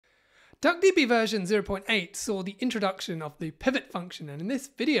DuckDB version 0.8 saw the introduction of the pivot function, and in this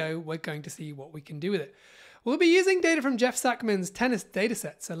video we're going to see what we can do with it. We'll be using data from Jeff Sackman's tennis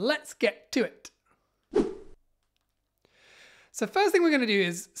dataset, so let's get to it. So first thing we're going to do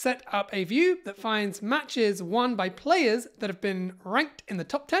is set up a view that finds matches won by players that have been ranked in the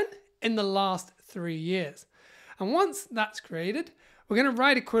top 10 in the last 3 years. And once that's created, we're going to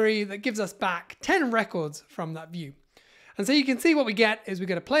write a query that gives us back 10 records from that view. And so you can see what we get is we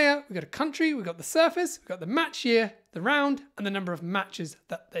get a player, we got a country, we got the surface, we got the match year, the round, and the number of matches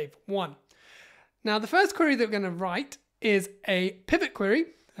that they've won. Now the first query that we're going to write is a pivot query.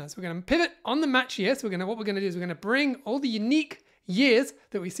 So we're going to pivot on the match year. So what we're going to do is we're going to bring all the unique years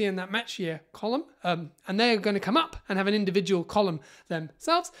that we see in that match year column, and they're going to come up and have an individual column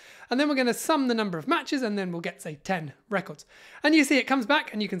themselves. And then we're going to sum the number of matches, and then we'll get, say, 10 records. And you see it comes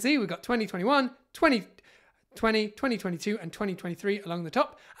back, and you can see we've got 2021, 2020, 2022, and 2023 along the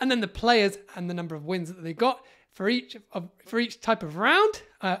top, and then the players and the number of wins that they got for each type of round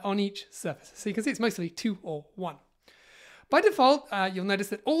on each surface. So you can see it's mostly 2 or 1. By default, you'll notice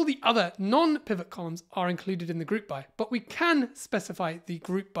that all the other non-pivot columns are included in the group by, but we can specify the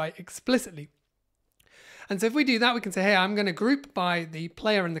group by explicitly. And so if we do that, we can say, hey, I'm going to group by the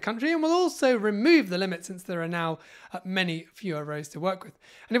player and the country, and we'll also remove the limit since there are now many fewer rows to work with.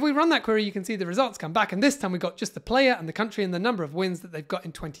 And if we run that query, you can see the results come back. And this time we've got just the player and the country and the number of wins that they've got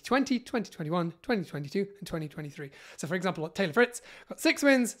in 2020, 2021, 2022, and 2023. So for example, Taylor Fritz got 6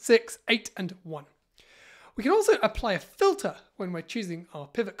 wins, 6, 8, and 1. We can also apply a filter when we're choosing our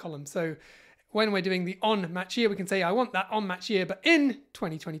pivot column. So when we're doing the on match year, we can say, I want that on match year, but in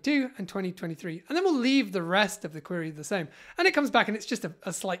 2022 and 2023. And then we'll leave the rest of the query the same. And it comes back and it's just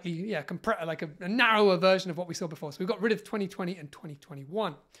a slightly, like a narrower version of what we saw before. So we've got rid of 2020 and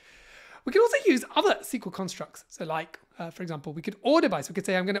 2021. We can also use other SQL constructs. So like, for example, we could order by. So we could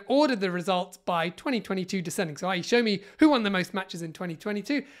say, I'm going to order the results by 2022 descending. So show me who won the most matches in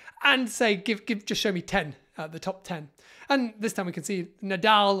 2022 and say, just show me 10, the top 10. And this time we can see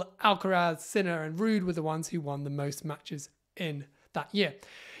Nadal, Alcaraz, Sinner, and Ruud were the ones who won the most matches in that year.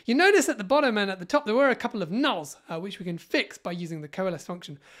 You notice at the bottom and at the top, there were a couple of nulls, which we can fix by using the coalesce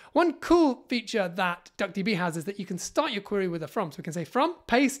function. One cool feature that DuckDB has is that you can start your query with a from. So we can say from,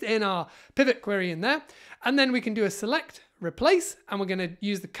 paste in our pivot query in there, and then we can do a select, replace, and we're going to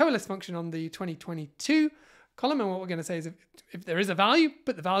use the coalesce function on the 2022 column. And what we're going to say is if there is a value,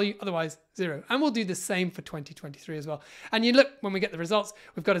 put the value, otherwise 0. And we'll do the same for 2023 as well. And you look, when we get the results,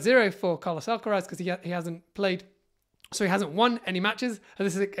 we've got a 0 for Carlos Alcaraz because he hasn't played. So he hasn't won any matches. And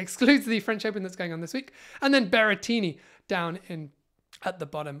this excludes the French Open that's going on this week. And then Berrettini down at the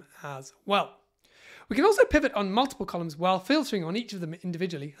bottom as well. We can also pivot on multiple columns while filtering on each of them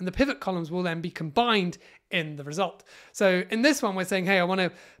individually. And the pivot columns will then be combined in the result. So in this one, we're saying, hey, I want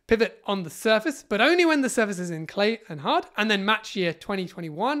to pivot on the surface, but only when the surface is in clay and hard, and then match year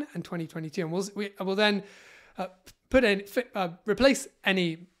 2021 and 2022. And we'll then replace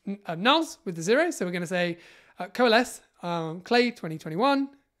any nulls with the 0. So we're going to say, coalesce, clay 2021,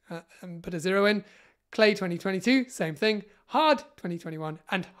 and put a 0 in, clay 2022, same thing, hard 2021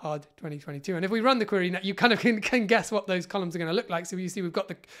 and hard 2022. And if we run the query now, you kind of can guess what those columns are going to look like. So you see we've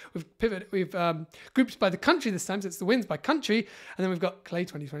grouped by the country this time, so it's the wins by country, and then we've got clay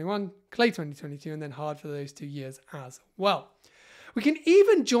 2021, clay 2022, and then hard for those 2 years as well. We can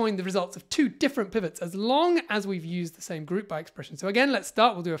even join the results of 2 different pivots as long as we've used the same group by expression. So again, let's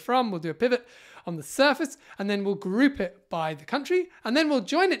start. We'll do a from, we'll do a pivot on the surface, and then we'll group it by the country, and then we'll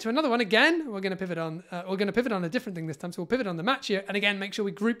join it to another one again. We're going to pivot on a different thing this time. So we'll pivot on the match year, and again, make sure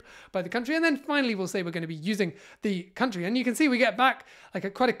we group by the country, and then finally we'll say we're going to be using the country. And you can see we get back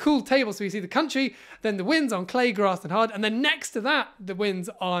like quite a cool table. So we see the country, then the wins on clay, grass, and hard, and then next to that, the wins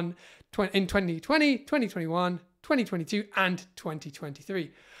in 2020, 2021, 2022 and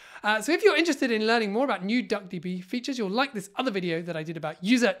 2023. So if you're interested in learning more about new DuckDB features, you'll like this other video that I did about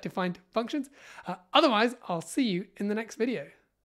user-defined functions. Otherwise, I'll see you in the next video.